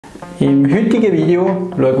Im heutigen Video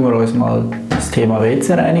schauen wir uns mal das Thema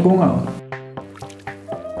WC-Reinigung an.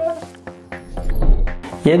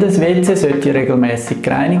 Jedes WC sollte regelmäßig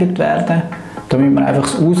gereinigt werden, damit man einfach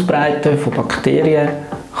das Ausbreiten von Bakterien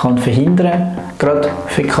kann verhindern. Gerade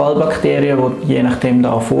Fäkalbakterien, die je nachdem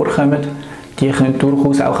da vorkommen, die können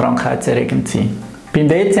durchaus auch krankheitserregend sein. Beim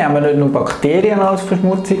WC haben wir nicht nur Bakterien als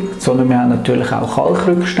Verschmutzung, sondern wir haben natürlich auch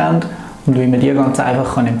Kalkrückstände. Und wie man die ganz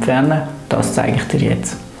einfach entfernen kann, das zeige ich dir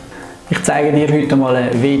jetzt. Ich zeige dir heute mal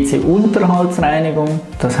eine WC-Unterhaltsreinigung.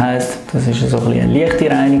 Das heisst, das ist so eine leichte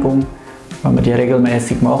Reinigung. Wenn man die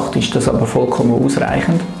regelmäßig macht, ist das aber vollkommen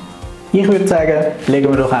ausreichend. Ich würde sagen, legen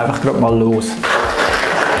wir doch einfach gerade mal los.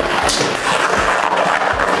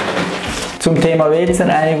 Zum Thema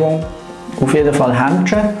WC-Reinigung auf jeden Fall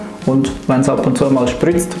Händchen. Und wenn es ab und zu mal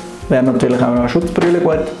spritzt, wäre natürlich auch eine Schutzbrille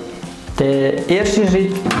gut. Der erste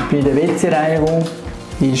Schritt bei der WC-Reinigung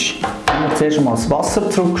ist, zuerst einmal das Wasser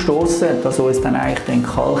zurückstoßen, dass uns dann eigentlich den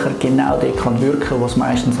Kalker genau dort wirken kann, wo es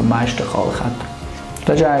meistens am meisten Kalk hat.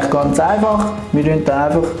 Das ist eigentlich ganz einfach. Wir tun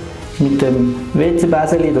einfach mit dem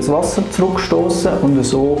WC-Bäseli das Wasser zurückstoßen und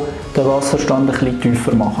so den Wasserstand ein bisschen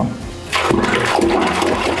tiefer machen.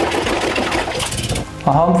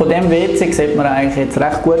 Anhand von dem WC sieht man eigentlich jetzt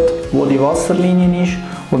recht gut, wo die Wasserlinie ist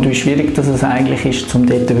und wie schwierig das es eigentlich ist, um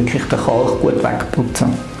dort wirklich den Kalk gut wegzuputzen.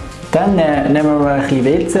 Dann nehmen wir ein bisschen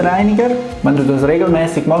WC-Reiniger. Wenn du das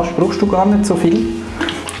regelmäßig machst, brauchst du gar nicht so viel.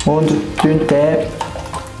 Und tun den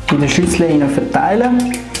in der Schüssel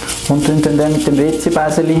verteilen und tun dann mit dem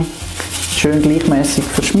WC-Bäseli schön gleichmäßig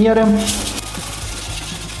verschmieren.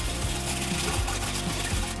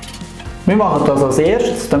 Wir machen das als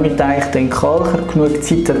erstes, damit eigentlich den Kalker genug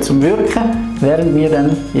Zeit hat zum Wirken, während wir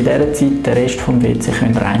dann in dieser Zeit den Rest vom WC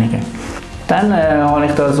reinigen können. Dann habe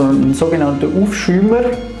ich da so einen sogenannten Aufschäumer.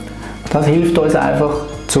 Das hilft uns einfach,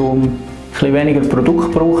 um ein bisschen weniger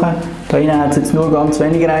Produkt zu brauchen. Da drin hat es jetzt nur ganz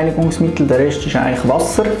wenig Reinigungsmittel, der Rest ist eigentlich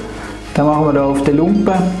Wasser. Dann machen wir da auf der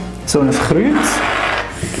Lumpe so ein Kreuz.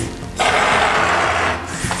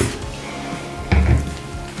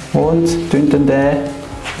 Und tun dann den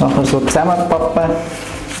nachher so zusammenpappen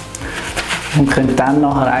und können dann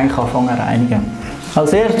nachher eigentlich anfangen zu reinigen.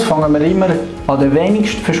 Als erstes fangen wir immer an der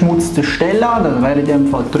wenigst verschmutzten Stelle an, das wäre in diesem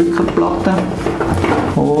Fall die Rückenplatte.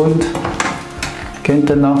 Und gehen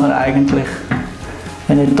dann nachher eigentlich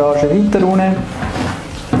eine Etage weiter unten.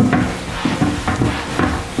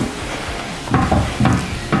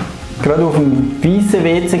 Gerade auf dem weißen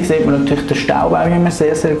WC sieht man natürlich den Staub auch immer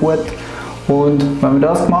sehr, sehr gut. Und wenn wir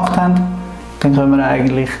das gemacht haben, dann können wir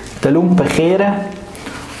eigentlich den Lumpen kehren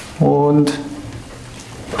und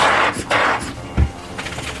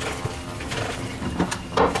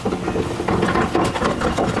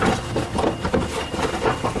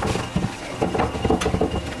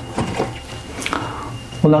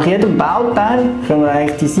nach jedem Bauteil können wir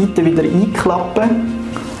eigentlich die Seite wieder einklappen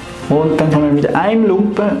und dann können wir mit einem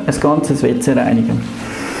Lumpen ein ganzes WC reinigen.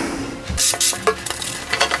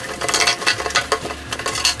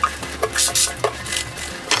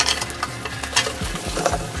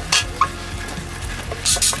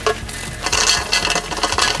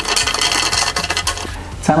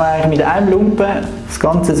 Jetzt haben wir eigentlich mit einem Lumpen das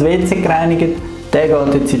ganze WC gereinigt. Der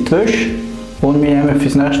geht jetzt in die Wäsche und wir haben für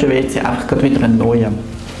das nächste WC einfach wieder einen neuen.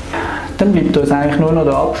 Dann bleibt uns eigentlich nur noch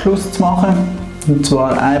den Abschluss zu machen. Und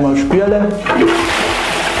zwar einmal spülen,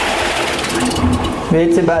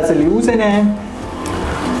 WC-Bäseli rausnehmen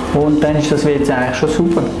und dann ist das WC eigentlich schon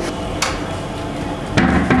super.